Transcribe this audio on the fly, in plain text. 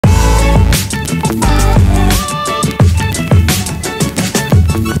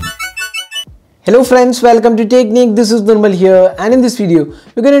Hello friends, welcome to Technique. This is Nirmal here, and in this video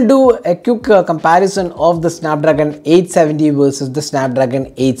we're going to do a quick comparison of the Snapdragon 870 versus the Snapdragon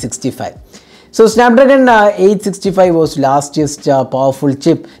 865. So Snapdragon 865 was last year's powerful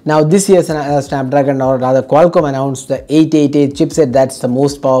chip. Now this year's Snapdragon, or rather Qualcomm, announced the 888 chipset. That's the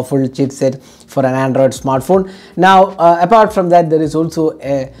most powerful chipset for an Android smartphone. Now apart from that, there is also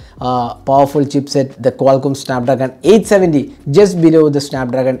a powerful chipset, the Qualcomm Snapdragon 870, just below the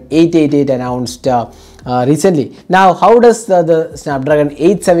Snapdragon 888 announced recently. Now how does the Snapdragon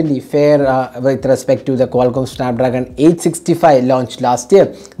 870 fare with respect to the Qualcomm Snapdragon 865 launched last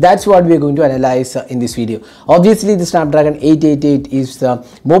year? That's what we're going to analyze in this video. Obviously the Snapdragon 888 is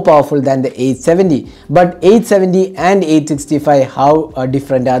more powerful than the 870, but 870 and 865, how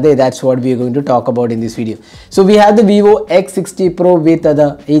different are they? That's what we're going to talk about in this video. So we have the Vivo X60 Pro with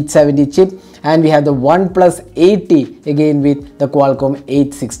the 870 chip, and we have the OnePlus 80 again with the Qualcomm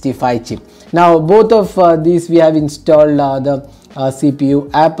 865 chip. Now both of these we have installed the CPU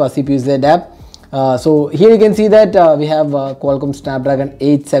app, CPU Z app. So here you can see that we have Qualcomm Snapdragon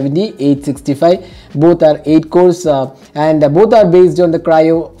 870, 865. Both are 8 cores and both are based on the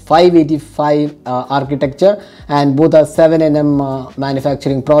Cryo 585 architecture, and both are 7nm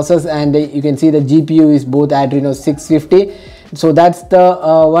manufacturing process, and you can see the GPU is both Adreno 650. So that's the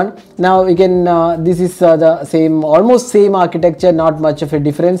one. Now we can this is the same, almost same architecture, not much of a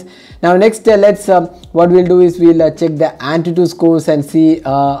difference. Now next let's what we'll do is we'll check the Antutu scores and see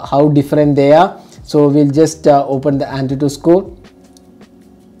how different they are. So we'll just open the Antutu score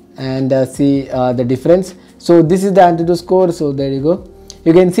and see the difference. So this is the Antutu score. So there you go.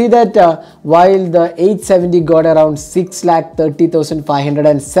 You can see that while the 870 got around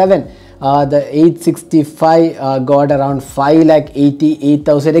 6,30,507, the 865 got around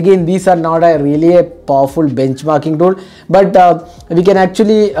 5,88,000. Again, these are not really a powerful benchmarking tool, but we can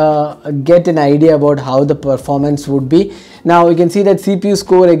actually get an idea about how the performance would be. Now you can see that CPU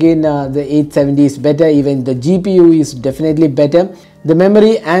score, again the 870 is better, even the GPU is definitely better. The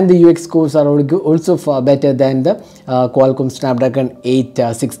memory and the UX scores are also far better than the Qualcomm Snapdragon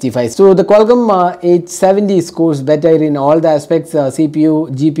 865. So the Qualcomm 870 scores better in all the aspects, CPU,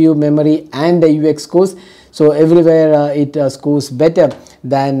 GPU, memory and the UX scores. So everywhere it scores better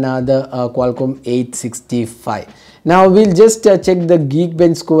than the Qualcomm 865. Now we'll just check the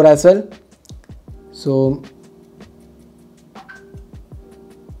Geekbench score as well. So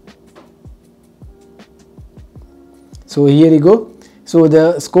here you go. So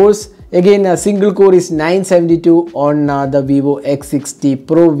the scores, again a single core is 972 on the Vivo X60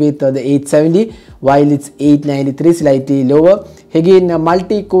 Pro with the 870, while it's 893, slightly lower. Again a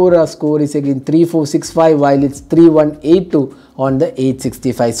multi-core score is again 3465, while it's 3182 on the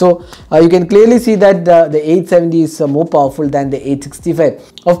 865. So you can clearly see that the 870 is more powerful than the 865.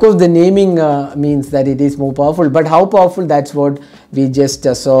 Of course the naming means that it is more powerful, but how powerful, that's what we just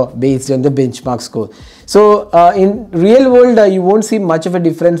saw based on the benchmark score. So in real world you won't see much of a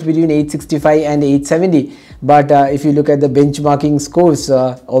difference between 865 and 870, but if you look at the benchmarking scores,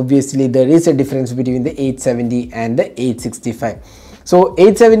 obviously there is a difference between the 870 and the 865. So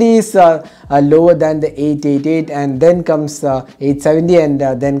 870 is lower than the 888, and then comes 870, and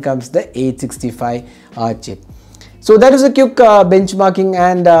then comes the 865 chip. So that is a quick benchmarking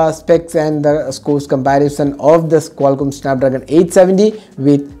and specs and the scores comparison of the Qualcomm Snapdragon 870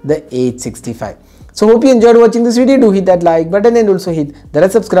 with the 865. So hope you enjoyed watching this video. Do hit that like button and also hit the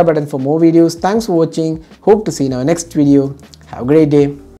red subscribe button for more videos. Thanks for watching. Hope to see you in our next video. Have a great day.